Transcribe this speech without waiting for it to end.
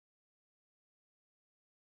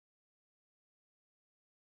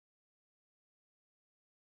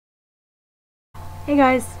Hey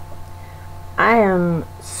guys, I am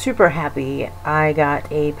super happy. I got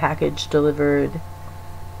a package delivered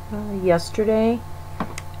yesterday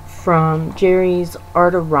from Jerry's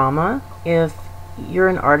Artarama. If you're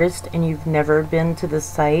an artist and you've never been to the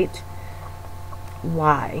site,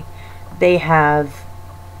 why? They have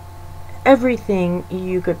everything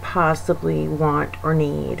you could possibly want or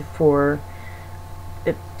need for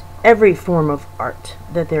every form of art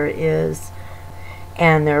that there is,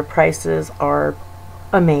 and their prices are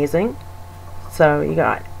amazing. So you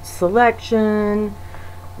got selection,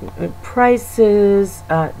 prices,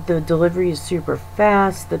 the delivery is super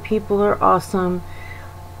fast, the people are awesome.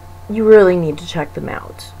 You really need to check them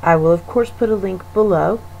out. I will of course put a link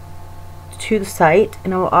below to the site,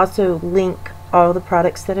 and I will also link all the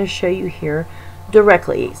products that I show you here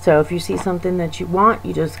directly. So if you see something that you want,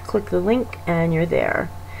 you just click the link and you're there.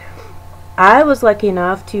 I was lucky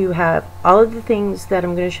enough to have all of the things that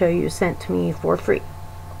I'm going to show you sent to me for free,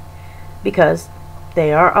 because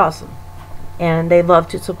they are awesome and they love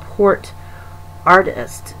to support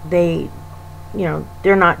artists. They're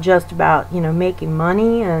not just about, making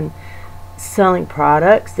money and selling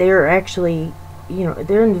products. They are actually,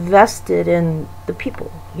 they're invested in the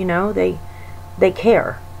people. They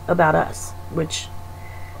care about us, which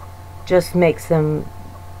just makes them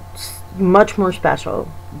much more special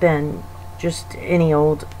than just any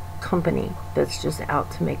old company that's just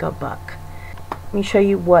out to make a buck. Let me show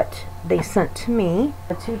you what they sent to me.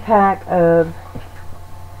 A 2-pack of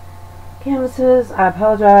canvases. I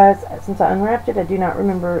apologize, since I unwrapped it, I do not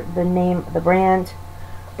remember the name of the brand,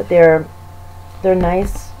 but they're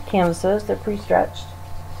nice canvases. They're pre-stretched,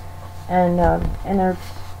 and they're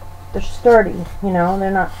sturdy.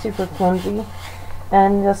 They're not super flimsy.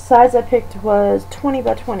 And the size I picked was 20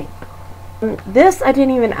 by 20. This I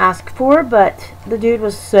didn't even ask for, but the dude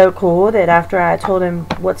was so cool that after I told him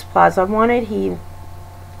what supplies I wanted, he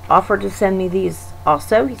offered to send me these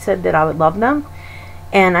also. He said that I would love them,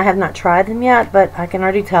 and I have not tried them yet, but I can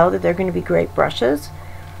already tell that they're going to be great brushes.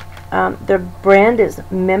 Their brand is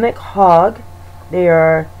Mimic Hog. They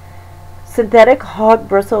are synthetic hog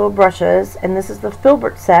bristle brushes, and this is the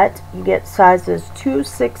filbert set. You get sizes 2,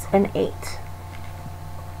 6, and 8.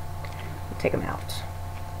 Take them out.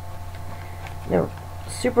 They're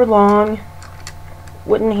super long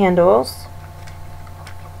wooden handles.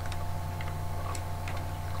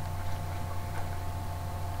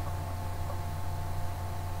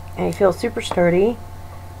 And you feel super sturdy.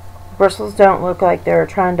 Bristles don't look like they're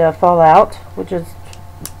trying to fall out, which is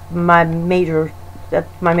my major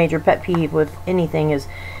pet peeve with anything is,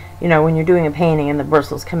 when you're doing a painting and the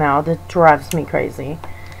bristles come out, it drives me crazy.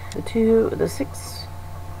 The 2, the 6,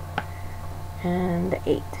 and the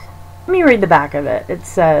 8. Let me read the back of it. It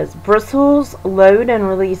says, bristles load and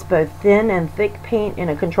release both thin and thick paint in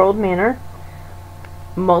a controlled manner.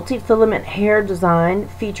 Multi-filament hair design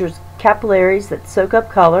features capillaries that soak up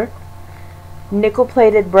color.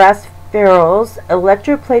 Nickel-plated brass ferrules,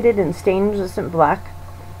 electroplated in stain-resistant black.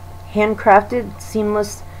 Handcrafted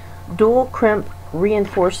seamless dual crimp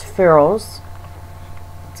reinforced ferrules.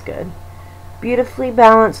 That's good. Beautifully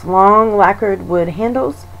balanced long lacquered wood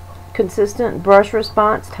handles. Consistent brush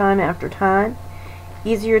response time after time.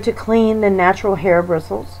 Easier to clean than natural hair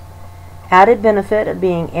bristles. Added benefit of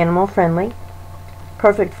being animal friendly.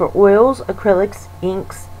 Perfect for oils, acrylics,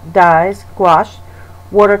 inks, dyes, gouache,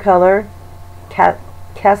 watercolor,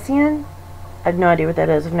 Casein. I have no idea what that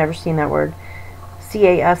is. I've never seen that word.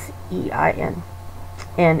 Casein.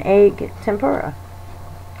 And egg tempera.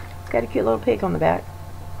 It's got a cute little pig on the back.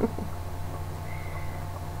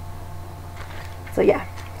 So yeah.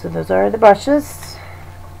 So those are the brushes,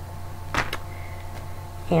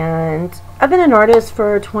 and I've been an artist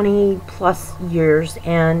for 20 plus years,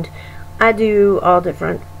 and I do all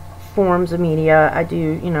different forms of media. I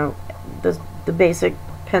do, the basic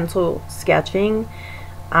pencil sketching.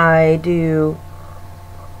 I do,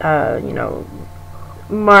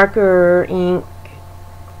 marker, ink,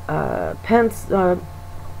 colored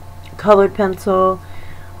pencil,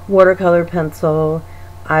 watercolor pencil.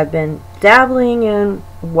 I've been dabbling in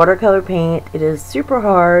watercolor paint. It is super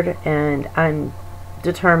hard, and I'm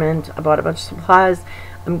determined. I bought a bunch of supplies.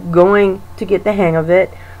 I'm going to get the hang of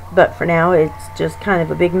it, but for now it's just kind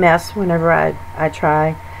of a big mess whenever I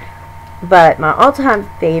try. But my all-time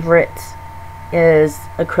favorite is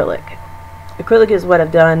acrylic. Acrylic is what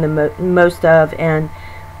I've done the most of, and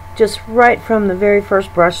just right from the very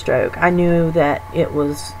first brush stroke, I knew that it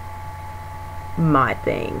was my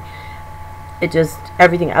thing. It just,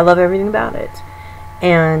 everything, I love everything about it.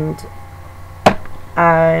 And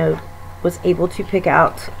I was able to pick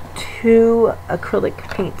out 2 acrylic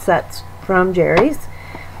paint sets from Jerry's.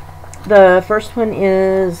 The first one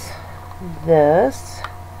is this.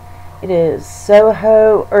 It is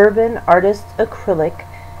Soho Urban Artist Acrylic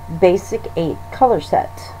Basic 8 color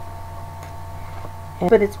set.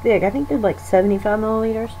 But it's big. I think they're like 75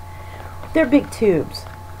 milliliters. They're big tubes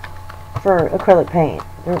for acrylic paint.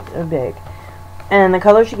 They're big. And the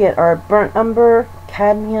colors you get are burnt umber,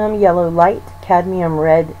 cadmium yellow light, cadmium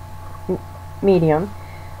red medium,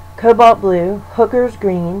 cobalt blue, hooker's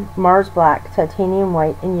green, Mars black, titanium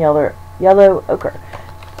white, and yellow ochre.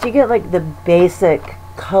 So you get like the basic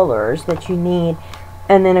colors that you need.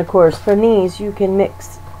 And then of course from these you can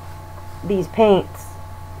mix these paints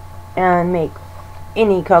and make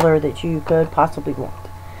any color that you could possibly want.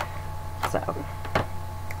 So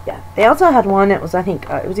yeah, they also had one that was, I think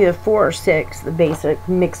it was either 4 or 6, the basic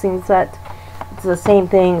mixing set. It's the same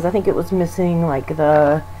things. I think it was missing like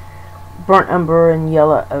the burnt umber and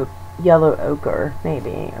yellow ochre,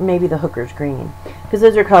 maybe, or maybe the hooker's green, because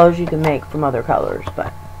those are colors you can make from other colors.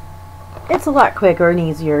 But it's a lot quicker and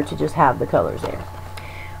easier to just have the colors there,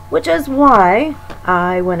 which is why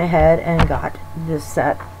I went ahead and got this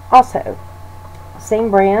set also. Same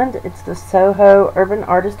brand, it's the Soho Urban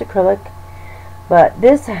Artist Acrylic, but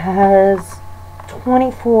this has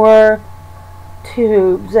 24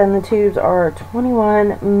 tubes, and the tubes are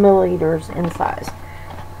 21 milliliters in size.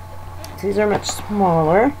 So these are much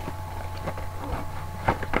smaller.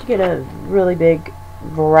 You get a really big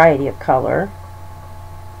variety of color.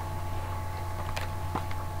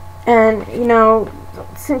 And, you know,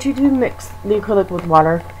 since you do mix the acrylic with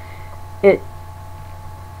water, it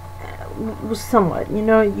was somewhat, you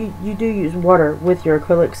know, you do use water with your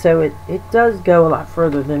acrylic, so it does go a lot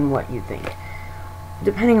further than what you think.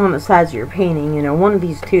 Depending on the size of your painting, you know, one of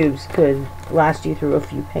these tubes could last you through a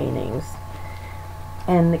few paintings.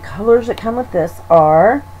 And the colors that come with this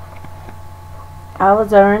are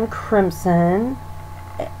alizarin crimson,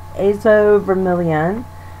 azo vermilion,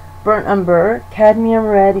 burnt umber, cadmium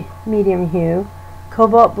red medium hue,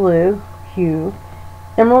 cobalt blue hue,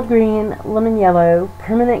 emerald green, lemon yellow,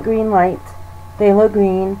 permanent green light, phthalo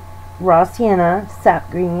green, raw sienna, sap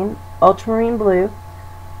green, ultramarine blue,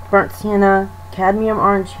 burnt sienna, cadmium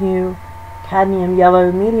orange hue, cadmium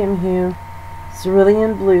yellow medium hue,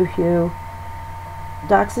 cerulean blue hue,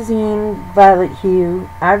 doxazine violet hue,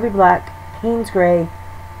 ivory black, Payne's gray,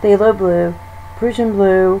 phthalo blue, Prussian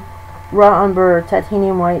blue, raw umber,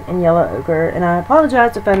 titanium white, and yellow ochre. And I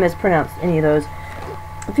apologize if I mispronounced any of those.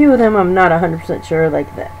 A few of them I'm not 100% sure,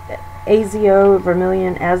 like the azo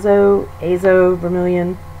vermilion, azo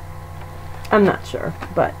vermilion. I'm not sure,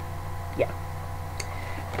 but yeah.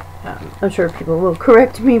 I'm sure people will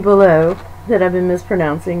correct me below that I've been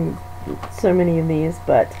mispronouncing so many of these,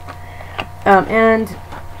 but and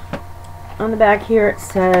on the back here it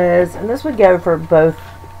says, and this would go for both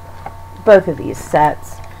of these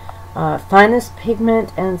sets, finest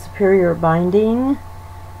pigment and superior binding,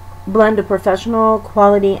 blend of professional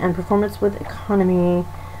quality and performance with economy,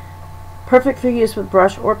 perfect for use with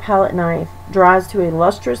brush or palette knife, dries to a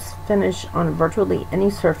lustrous finish on virtually any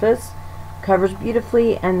surface, covers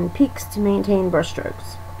beautifully, and peaks to maintain brush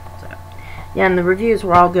strokes. So yeah, and the reviews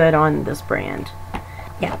were all good on this brand.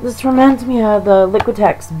 Yeah, this reminds me of the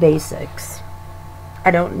Liquitex Basics.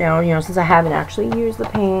 I don't know, you know, since I haven't actually used the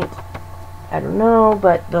paint, I don't know,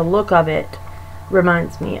 but the look of it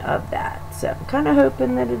reminds me of that. So I'm kind of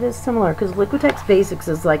hoping that it is similar, because Liquitex Basics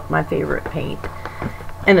is like my favorite paint,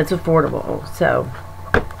 and it's affordable. So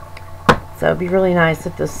it'd be really nice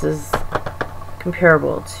if this is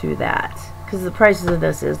comparable to that, because the prices of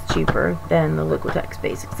this is cheaper than the Liquitex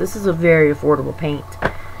Basics. This is a very affordable paint,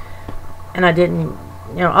 and I didn't,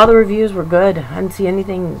 you know, all the reviews were good. I didn't see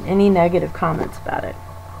any negative comments about it.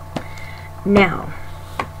 Now,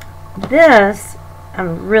 this,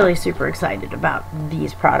 I'm really super excited about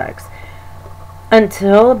these products.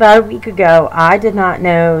 Until about a week ago, I did not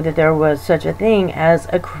know that there was such a thing as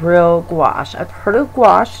acryl gouache. I've heard of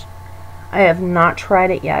gouache. I have not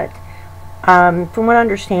tried it yet. From what I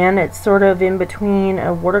understand, it's sort of in between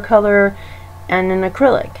a watercolor and an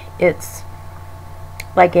acrylic. It's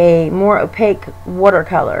like a more opaque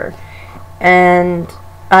watercolor, and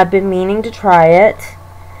I've been meaning to try it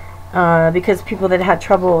because people that had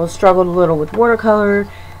trouble struggled a little with watercolor.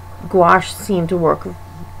 Gouache seemed to work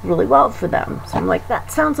really well for them, so I'm like,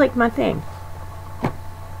 that sounds like my thing.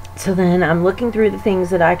 So then I'm looking through the things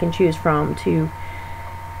that I can choose from to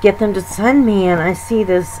get them to send me, and I see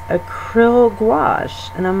this acryl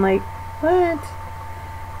gouache, and I'm like, what?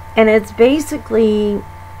 And it's basically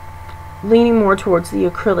leaning more towards the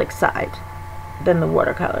acrylic side than the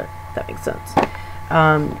watercolor, if that makes sense.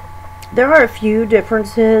 There are a few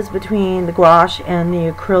differences between the gouache and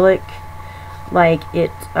the acrylic, like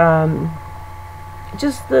it,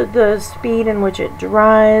 just the speed in which it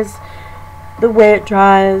dries, the way it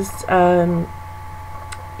dries,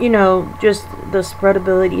 you know, just the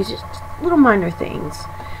spreadability, just little minor things.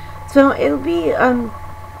 So it'll be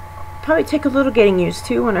probably take a little getting used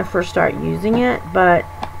to when I first start using it, but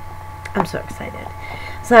I'm so excited.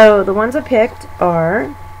 So the ones I picked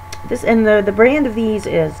are this, and the brand of these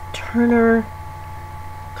is Turner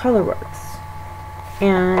Colorworks,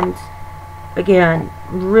 and again,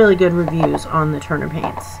 really good reviews on the Turner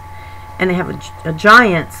paints, and they have a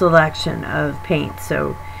giant selection of paints.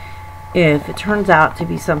 So if it turns out to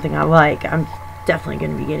be something I like, I'm definitely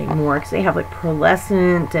going to be getting more, because they have like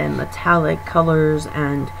pearlescent and metallic colors,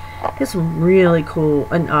 and get some really cool,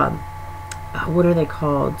 and what are they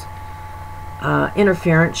called,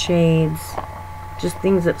 interference shades, just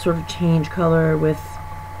things that sort of change color with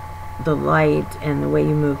the light and the way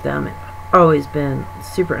you move them. I've always been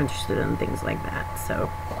super interested in things like that, so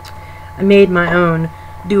I made my own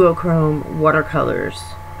duochrome watercolors,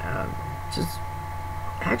 just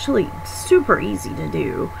actually super easy to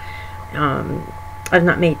do. I've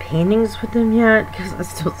not made paintings with them yet because I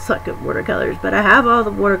still suck at watercolors, but I have all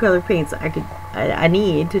the watercolor paints I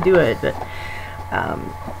need to do it. But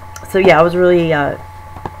so yeah, I was really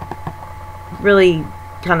really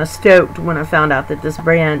kind of stoked when I found out that this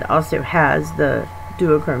brand also has the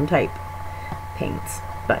duochrome type paints.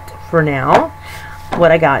 But for now,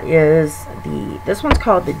 what I got is this one's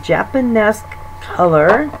called the Japanesque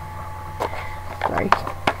color. Sorry.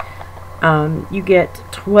 You get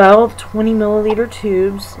 12 20 milliliter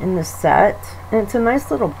tubes in this set, and it's a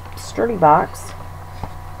nice little sturdy box.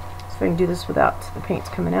 So I can do this without the paints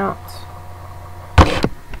coming out.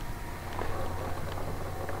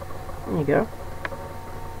 There you go.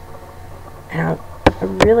 And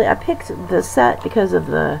I picked the set because of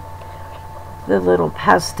the little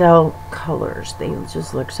pastel colors. They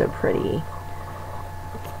just look so pretty.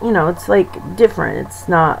 You know, it's like different. It's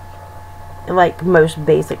not like most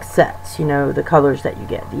basic sets, you know, the colors that you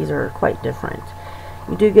get. These are quite different.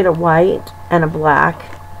 You do get a white and a black,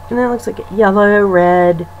 and then it looks like yellow,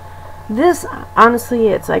 red. This, honestly,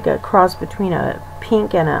 it's like a cross between a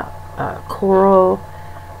pink and a coral.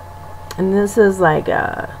 And this is like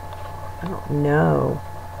a, I don't know,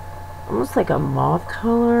 almost like a mauve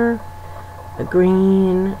color, a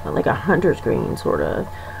green, like a hunter's green sort of,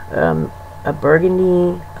 a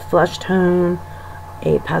burgundy, a flesh tone,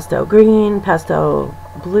 a pastel green, pastel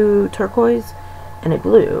blue, turquoise, and a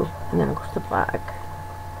blue, and then of course the black.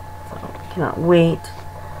 So I cannot wait.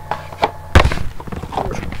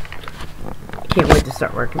 I can't wait to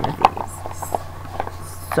start working with these.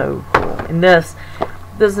 So cool. And this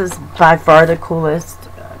is by far the coolest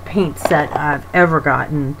paint set I've ever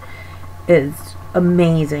gotten. It's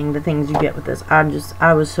amazing the things you get with this. I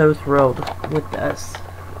was so thrilled with this.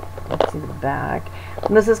 Let's see the back.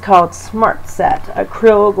 And this is called Smart Set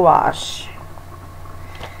Acryl Gouache,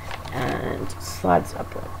 and slides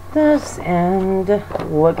up like this, and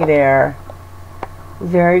looky there,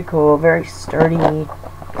 very cool, very sturdy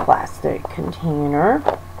plastic container.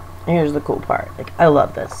 And here's the cool part, like, I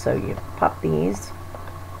love this. So you pop these,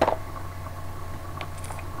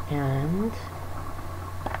 and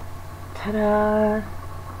ta-da,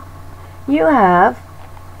 you have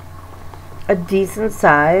a decent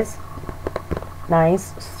size,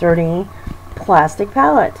 nice sturdy plastic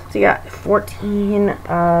palette. So you got 14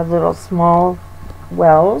 little small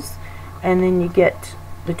wells, and then you get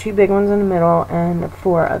the 2 big ones in the middle and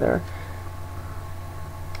 4 other.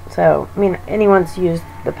 So I mean, anyone who's used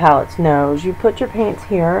the palettes knows you put your paints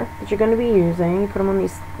here that you're going to be using, you put them on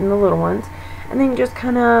these in the little ones, and then you just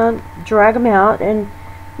kind of drag them out, and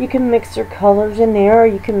you can mix your colors in there, or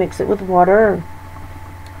you can mix it with water, or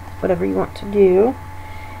whatever you want to do.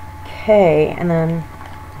 Okay, and then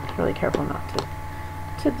really careful not to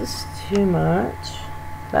tip this too much,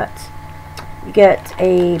 but you get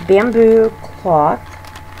a bamboo cloth,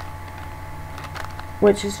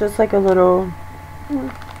 which is just like a little,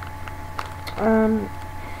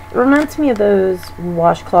 it reminds me of those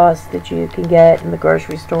washcloths that you can get in the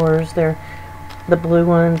grocery stores. They're the blue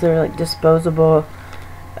ones. They're like disposable.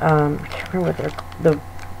 I can't remember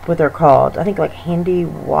what they're called. I think like Handy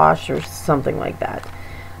Wash or something like that,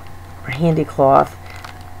 or Handy Cloth.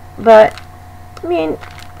 But I mean,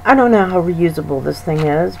 I don't know how reusable this thing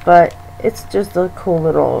is, but it's just a cool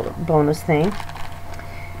little bonus thing.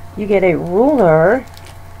 You get a ruler,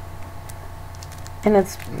 and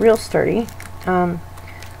it's real sturdy.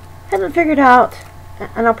 Haven't figured out,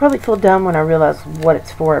 and I'll probably feel dumb when I realize what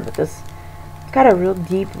it's for, but this, it's got a real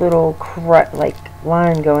deep little like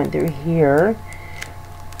line going through here.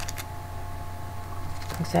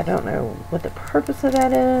 So I don't know what the purpose of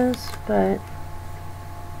that is, but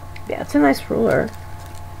yeah, it's a nice ruler.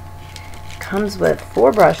 Comes with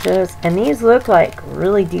 4 brushes, and these look like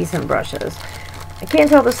really decent brushes. I can't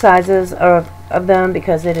tell the sizes of them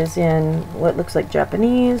because it is in what looks like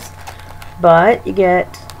Japanese, but you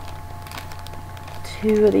get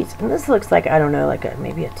 2 of these, and this looks like, I don't know, like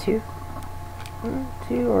maybe a 2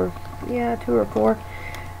 or 4,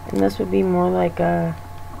 and this would be more like a,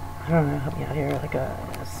 I don't know, help me out here, like a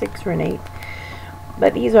 6 or an 8.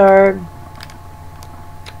 But these are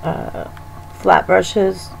flat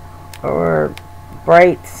brushes or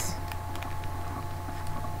brights.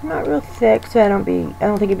 Not real thick, so I don't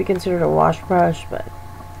think it'd be considered a wash brush, but,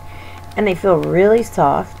 and they feel really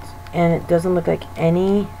soft, and it doesn't look like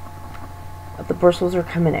any of the bristles are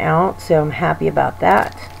coming out, so I'm happy about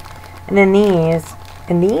that. And then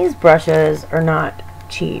these brushes are not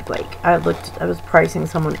cheap. Like I was pricing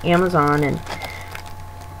some on Amazon, and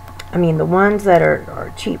I mean the ones that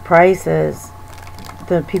are cheap prices,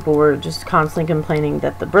 the people were just constantly complaining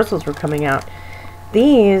that the bristles were coming out.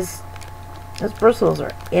 Those bristles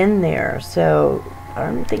are in there, so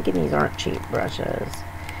I'm thinking these aren't cheap brushes.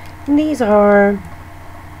 And these are,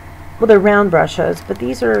 well, they're round brushes, but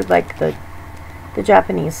these are like the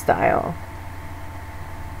Japanese style.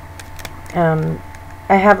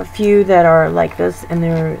 I have a few that are like this, and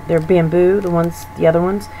they're bamboo. The other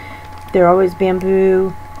ones, they're always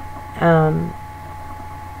bamboo. And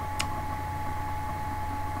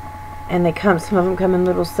some of them come in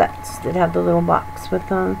little sets that have the little box with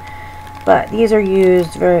them. But these are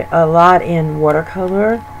used a lot in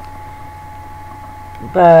watercolor.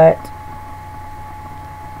 But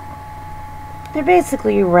they're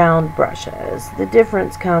basically round brushes. The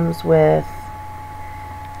difference comes with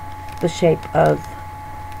the shape of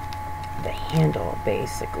the handle,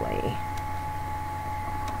 basically.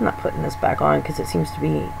 I'm not putting this back on because it seems to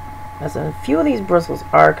be, as a few of these bristles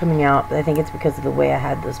are coming out, but I think it's because of the way I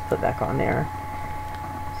had this put back on there.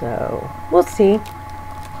 So we'll see.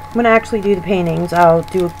 When I actually do the paintings, I'll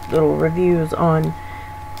do little reviews on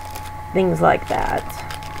things like that.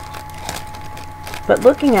 But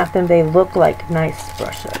looking at them, they look like nice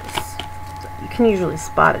brushes. So you can usually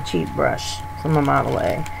spot a cheap brush from a mile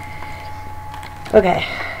away. Okay,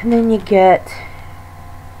 and then you get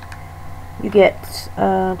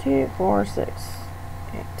 2, 4, 6,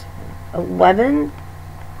 8, 11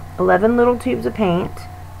 little tubes of paint,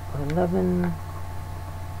 11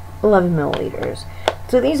 milliliters.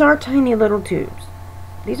 So these are tiny little tubes.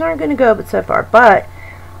 These aren't going to go but so far, but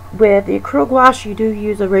with the acrylic gouache you do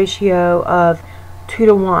use a ratio of 2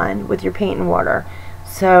 to 1 with your paint and water,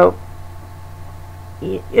 so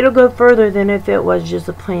it'll go further than if it was just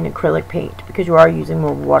a plain acrylic paint, because you are using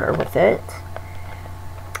more water with it.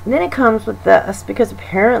 And then it comes with this, because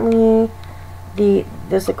apparently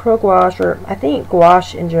this acrylic gouache, or I think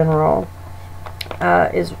gouache in general,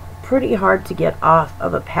 is pretty hard to get off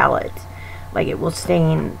of a palette. Like, it will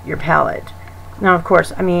stain your palette. Now, of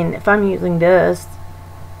course, I mean, if I'm using this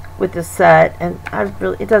with this set, and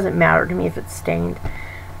it doesn't matter to me if it's stained,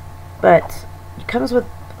 but it comes with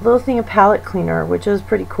a little thing of palette cleaner, which is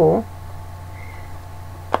pretty cool.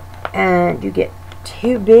 And you get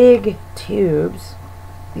 2 big tubes.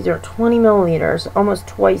 These are 20 milliliters, almost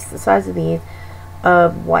twice the size of these,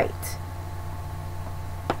 of white.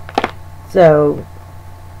 So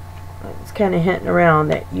it's kind of hinting around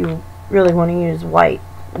that you really want to use white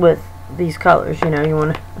with these colors. You know, you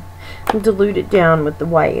want to dilute it down with the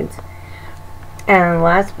white. And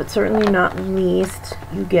last but certainly not least,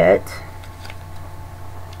 you get,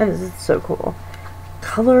 and this is so cool,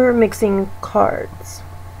 color mixing cards.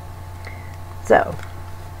 So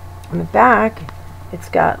on the back it's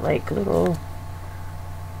got like little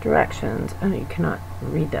directions. Oh, you cannot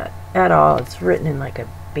read that at all. It's written in like a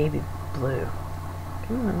baby blue.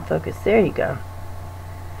 Come on, focus. There you go.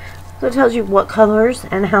 So it tells you what colors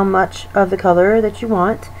and how much of the color that you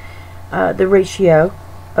want, the ratio,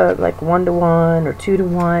 like 1 to 1 or 2 to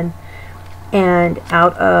 1, and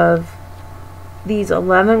out of these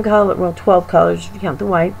 11 colors, well, 12 colors if you count the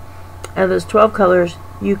white, out of those 12 colors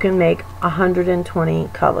you can make 120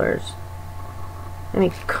 colors. I mean,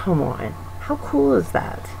 come on, how cool is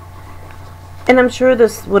that? And I'm sure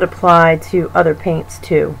this would apply to other paints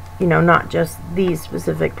too, you know, not just these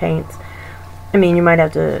specific paints. I mean, you might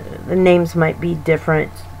have to, the names might be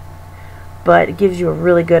different, but it gives you a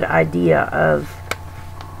really good idea of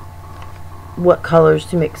what colors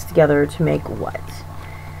to mix together to make what.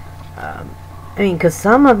 I mean, because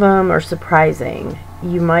some of them are surprising.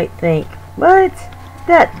 You might think, what?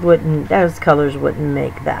 Those colors wouldn't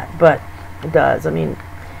make that, but it does. I mean,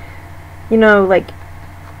 you know, like,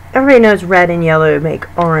 everybody knows red and yellow make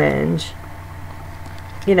orange.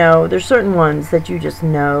 You know, there's certain ones that you just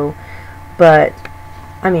know, but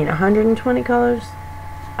I mean 120 colors?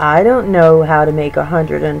 I don't know how to make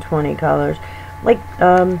 120 colors. Like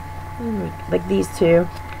these two.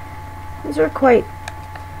 These are quite,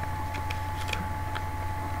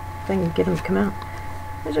 if I can get them to come out.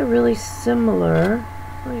 These are really similar.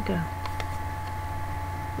 Where'd it go?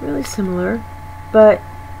 Really similar, but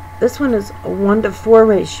this one is a 1:4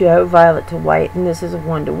 ratio, violet to white, and this is a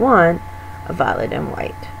 1:1, a violet and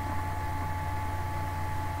white.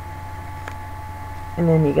 And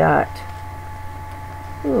then you got,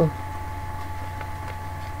 ooh,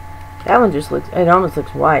 that one just looks, it almost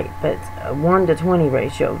looks white, but it's a 1:20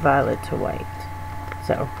 ratio, violet to white.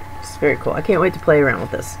 So it's very cool. I can't wait to play around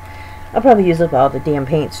with this. I'll probably use up all the damn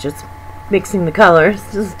paints just mixing the colors,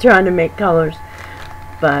 just trying to make colors.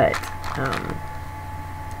 But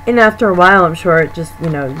and after a while, I'm sure it just, you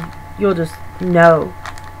know, you'll just know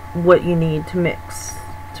what you need to mix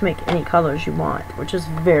to make any colors you want, which is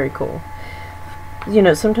very cool. You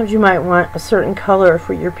know, sometimes you might want a certain color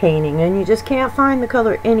for your painting and you just can't find the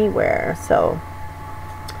color anywhere. So,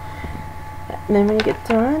 and then when you get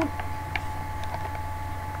done,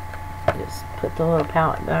 just put the little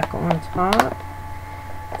palette back on top.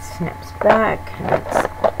 It snaps back and it's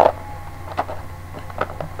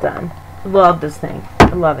done. Love this thing.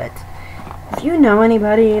 I love it. If you know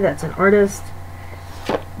anybody that's an artist,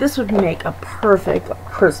 this would make a perfect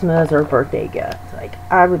Christmas or birthday gift. Like,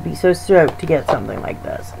 I would be so stoked to get something like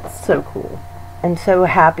this. It's so cool. I'm so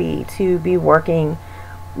happy to be working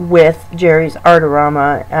with Jerry's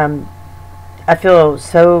Artarama. I feel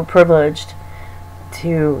so privileged to,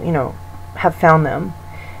 you know, have found them.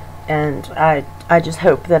 And I just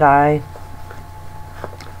hope that I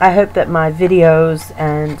hope that my videos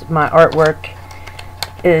and my artwork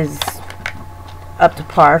is up to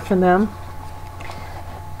par for them.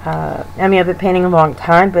 I mean, I've been painting a long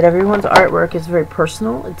time, but everyone's artwork is very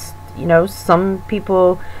personal. It's, you know, some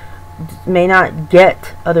people may not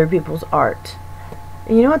get other people's art.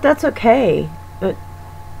 And you know what? That's okay. But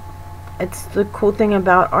it's the cool thing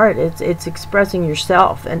about art. It's expressing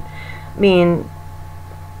yourself. And I mean,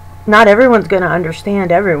 not everyone's going to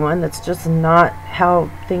understand everyone. That's just not how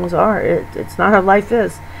things are. It's not how life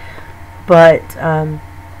is. But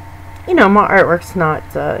you know, my artwork's not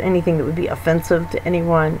anything that would be offensive to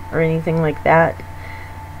anyone or anything like that.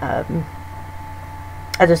 I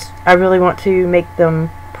really want to make them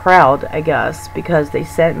proud, I guess, because they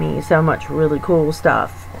sent me so much really cool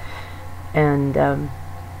stuff. And I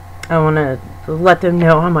want to let them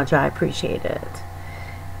know how much I appreciate it.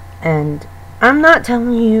 And I'm not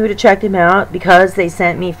telling you to check them out because they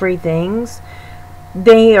sent me free things.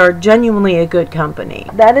 They are genuinely a good company.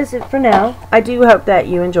 That is it for now. I do hope that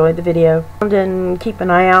you enjoyed the video. And keep an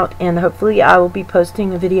eye out, and hopefully I will be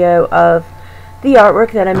posting a video of the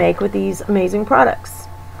artwork that I make with these amazing products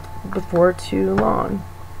before too long.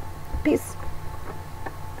 Peace.